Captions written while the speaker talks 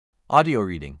Audio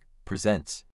Reading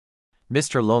presents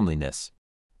Mr. Loneliness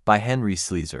by Henry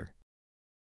Slesar.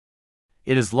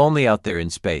 It is lonely out there in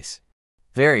space.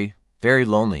 Very, very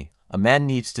lonely. A man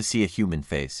needs to see a human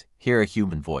face, hear a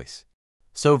human voice.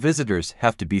 So visitors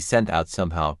have to be sent out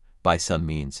somehow, by some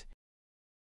means.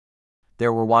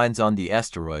 There were winds on the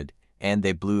asteroid, and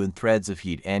they blew in threads of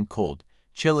heat and cold,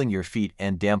 chilling your feet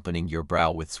and dampening your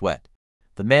brow with sweat.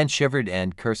 The man shivered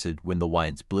and cursed when the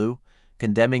winds blew,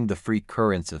 condemning the free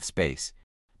currents of space,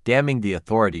 damning the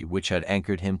authority which had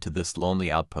anchored him to this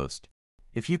lonely outpost.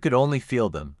 If you could only feel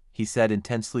them, he said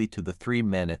intensely to the three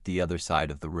men at the other side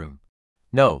of the room.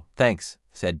 No, thanks,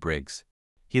 said Briggs.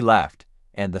 He laughed,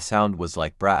 and the sound was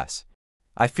like brass.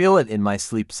 I feel it in my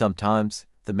sleep sometimes,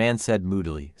 the man said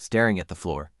moodily, staring at the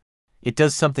floor. It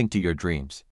does something to your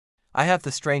dreams. I have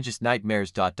the strangest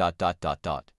nightmares.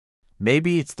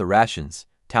 Maybe it's the rations,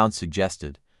 Town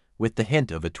suggested, with the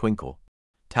hint of a twinkle.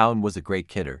 Town was a great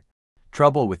kidder.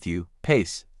 Trouble with you,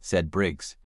 Pace, said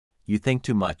Briggs. You think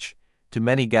too much. Too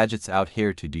many gadgets out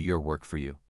here to do your work for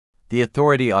you. The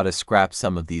authority ought to scrap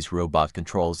some of these robot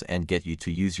controls and get you to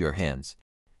use your hands.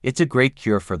 It's a great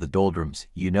cure for the doldrums,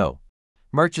 you know.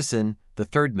 Murchison, the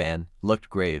third man, looked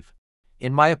grave.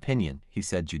 In my opinion, he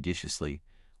said judiciously,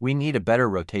 we need a better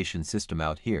rotation system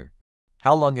out here.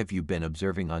 How long have you been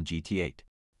observing on GT8?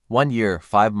 1 year,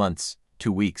 5 months,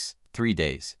 2 weeks, 3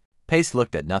 days. Pace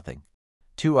looked at nothing.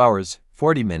 2 hours,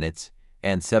 40 minutes,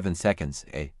 and 7 seconds,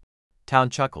 eh? Town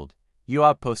chuckled. You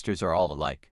outposters are all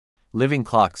alike. Living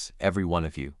clocks, every one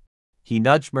of you. He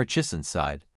nudged Murchison's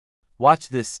side. Watch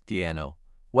this, Diano.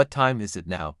 What time is it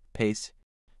now, Pace?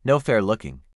 No fair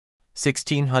looking.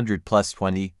 1600 plus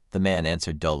 20, the man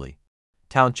answered dully.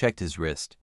 Town checked his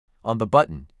wrist. On the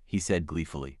button, he said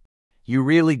gleefully. You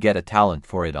really get a talent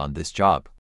for it on this job.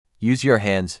 Use your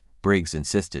hands, Briggs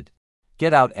insisted.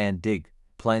 Get out and dig,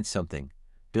 plant something,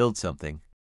 build something.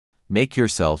 Make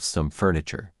yourself some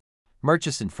furniture.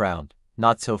 Murchison frowned.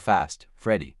 Not so fast,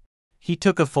 Freddie. He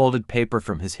took a folded paper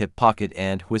from his hip pocket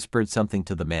and whispered something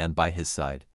to the man by his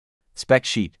side. Spec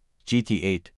sheet,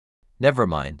 GT8. Never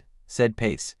mind, said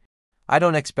Pace. I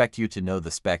don't expect you to know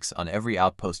the specs on every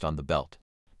outpost on the belt.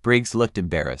 Briggs looked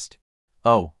embarrassed.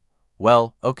 Oh,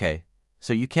 well, okay,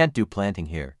 so you can't do planting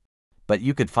here. But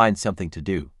you could find something to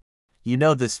do. You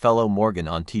know this fellow Morgan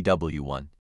on TW1.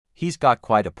 He's got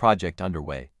quite a project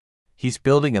underway. He's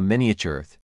building a miniature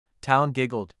Earth. Town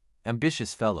giggled.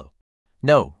 Ambitious fellow.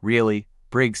 No, really,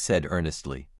 Briggs said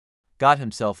earnestly. Got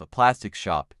himself a plastic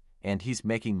shop, and he's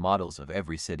making models of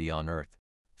every city on Earth.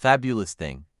 Fabulous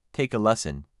thing. Take a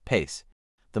lesson, Pace.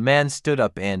 The man stood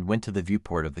up and went to the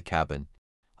viewport of the cabin.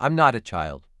 I'm not a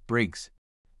child, Briggs.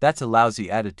 That's a lousy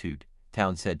attitude,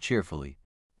 Town said cheerfully.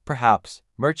 Perhaps,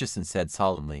 Murchison said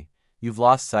solemnly. You've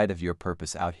lost sight of your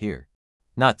purpose out here.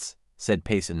 Nuts, said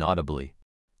Pace inaudibly.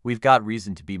 We've got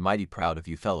reason to be mighty proud of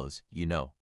you fellows, you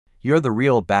know. You're the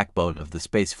real backbone of the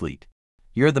space fleet.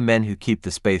 You're the men who keep the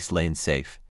space lanes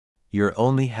safe. You're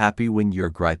only happy when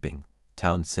you're griping,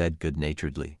 Town said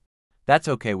good-naturedly. That's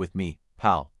okay with me,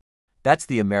 pal. That's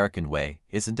the American way,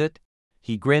 isn't it?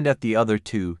 He grinned at the other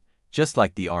two, just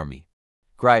like the army.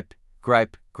 Gripe,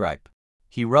 gripe, gripe.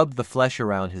 He rubbed the flesh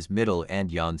around his middle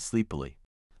and yawned sleepily.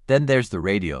 Then there's the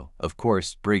radio, of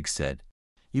course, Briggs said.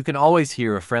 You can always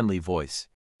hear a friendly voice.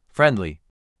 Friendly?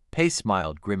 Pace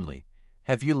smiled grimly.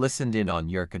 Have you listened in on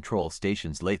your control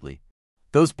stations lately?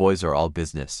 Those boys are all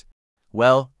business.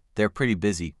 Well, they're pretty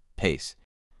busy, Pace.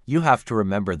 You have to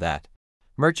remember that.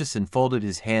 Murchison folded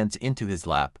his hands into his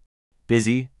lap.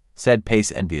 Busy, said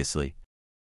Pace enviously.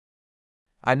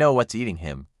 I know what's eating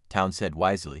him, Town said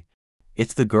wisely.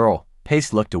 It's the girl.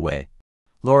 Pace looked away.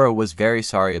 Laura was very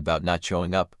sorry about not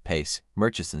showing up, Pace,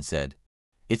 Murchison said.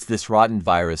 It's this rotten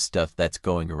virus stuff that's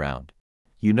going around.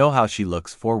 You know how she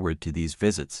looks forward to these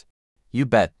visits. You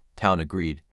bet, Town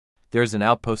agreed. There's an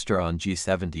outposter on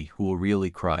G70 who will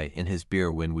really cry in his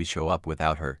beer when we show up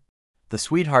without her. The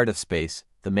sweetheart of space,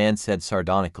 the man said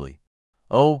sardonically.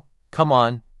 Oh, come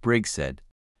on, Briggs said.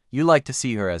 You like to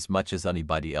see her as much as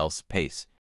anybody else, Pace.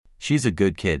 She's a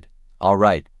good kid. All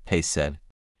right, Pace said.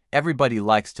 Everybody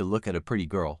likes to look at a pretty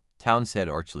girl, Town said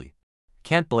archly.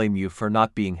 Can't blame you for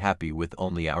not being happy with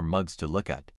only our mugs to look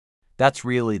at. That's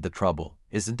really the trouble,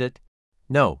 isn't it?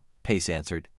 No, Pace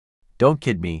answered. Don't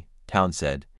kid me, Town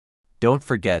said. Don't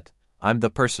forget, I'm the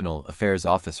personal affairs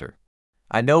officer.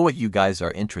 I know what you guys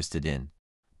are interested in.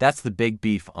 That's the big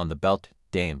beef on the belt,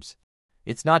 dames.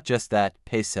 It's not just that,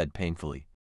 Pace said painfully.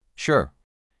 Sure.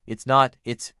 It's not,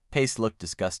 it's, Pace looked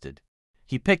disgusted.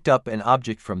 He picked up an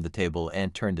object from the table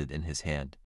and turned it in his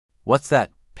hand. What's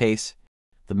that, Pace?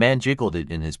 The man jiggled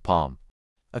it in his palm.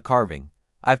 A carving.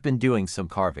 I've been doing some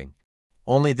carving.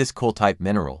 Only this coal-type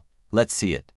mineral. Let's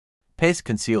see it. Pace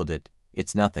concealed it.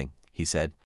 It's nothing, he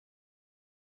said.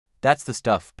 That's the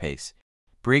stuff, Pace.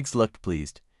 Briggs looked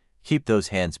pleased. Keep those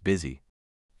hands busy.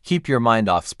 Keep your mind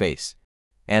off space.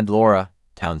 And Laura,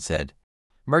 Town said.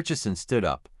 Murchison stood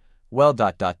up. Well, ...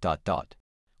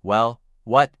 Well,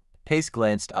 what? Pace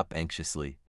glanced up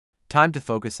anxiously. Time to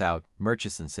focus out,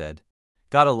 Murchison said.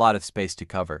 Got a lot of space to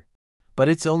cover. But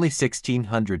it's only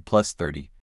 1600 plus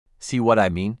 30. See what I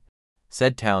mean?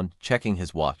 Said Town, checking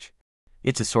his watch.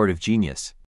 It's a sort of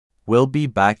genius. We'll be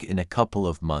back in a couple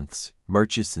of months,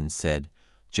 Murchison said,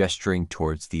 gesturing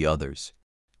towards the others.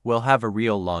 We'll have a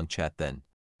real long chat then.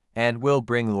 And we'll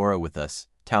bring Laura with us,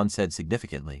 Town said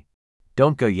significantly.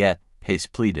 Don't go yet, Pace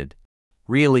pleaded.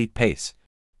 Really, Pace?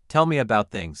 Tell me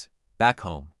about things, back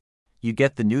home. You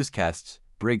get the newscasts,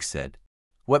 Briggs said.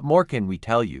 What more can we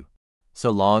tell you?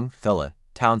 So long, fella,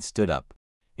 Town stood up.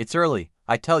 It's early,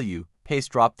 I tell you, Pace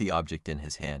dropped the object in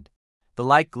his hand. The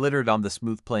light glittered on the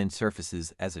smooth planed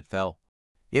surfaces as it fell.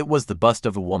 It was the bust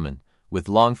of a woman, with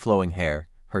long flowing hair,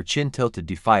 her chin tilted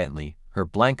defiantly, her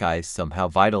blank eyes somehow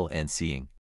vital and seeing.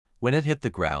 When it hit the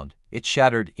ground, it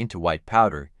shattered into white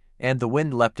powder, and the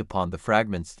wind leapt upon the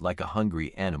fragments like a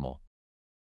hungry animal.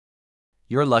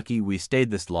 You're lucky we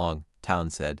stayed this long, Town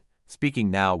said,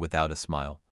 speaking now without a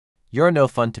smile. You're no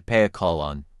fun to pay a call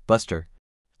on, Buster.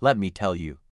 Let me tell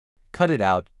you. Cut it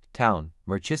out, Town,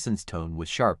 Murchison's tone was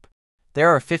sharp. There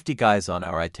are 50 guys on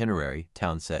our itinerary,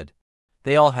 Town said.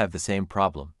 They all have the same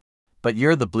problem. But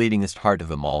you're the bleedingest heart of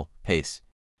them all, Pace.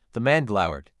 The man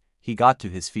glowered. He got to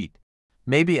his feet.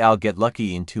 Maybe I'll get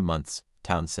lucky in 2 months,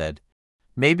 Town said.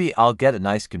 Maybe I'll get a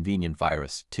nice convenient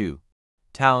virus, too.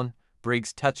 Town,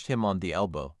 Briggs touched him on the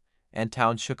elbow, and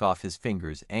Town shook off his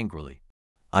fingers angrily.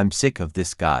 I'm sick of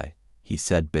this guy, he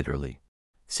said bitterly.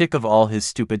 Sick of all his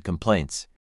stupid complaints.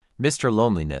 Mr.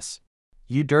 Loneliness.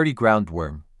 You dirty ground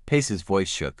worm, Pace's voice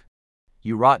shook.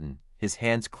 You rotten, his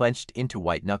hands clenched into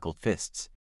white-knuckled fists.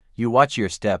 You watch your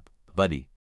step, buddy.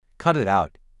 Cut it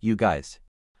out, you guys.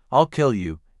 I'll kill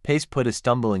you, Pace put a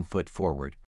stumbling foot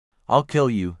forward. I'll kill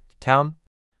you, Town?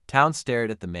 Town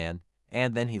stared at the man,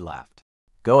 and then he laughed.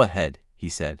 Go ahead, he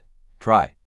said.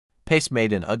 Try. Pace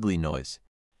made an ugly noise.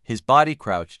 His body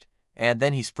crouched, and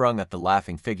then he sprung at the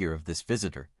laughing figure of this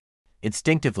visitor.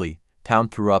 Instinctively, Town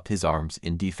threw up his arms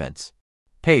in defense.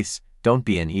 Pace, don't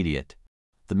be an idiot.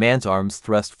 The man's arms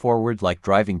thrust forward like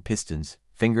driving pistons,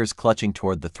 fingers clutching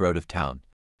toward the throat of Town.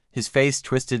 His face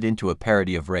twisted into a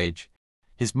parody of rage.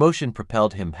 His motion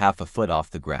propelled him half a foot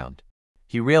off the ground.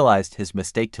 He realized his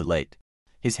mistake too late.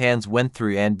 His hands went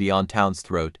through and beyond Town's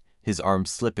throat, his arms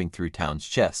slipping through Town's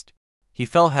chest. He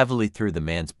fell heavily through the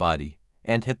man's body,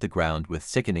 and hit the ground with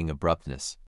sickening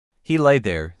abruptness. He lay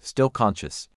there, still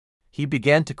conscious. He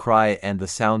began to cry, and the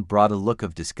sound brought a look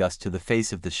of disgust to the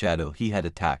face of the shadow he had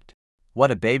attacked. What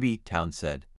a baby, Town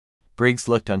said. Briggs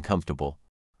looked uncomfortable.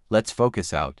 Let's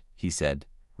focus out, he said.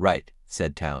 Right,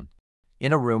 said Town.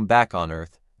 In a room back on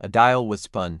Earth, a dial was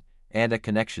spun, and a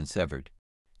connection severed.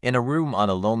 In a room on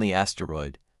a lonely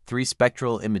asteroid, 3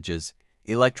 spectral images,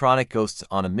 electronic ghosts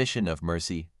on a mission of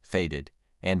mercy, faded,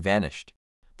 and vanished.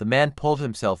 The man pulled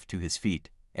himself to his feet,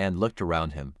 and looked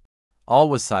around him. All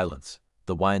was silence.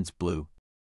 The winds blew.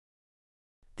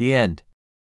 The end.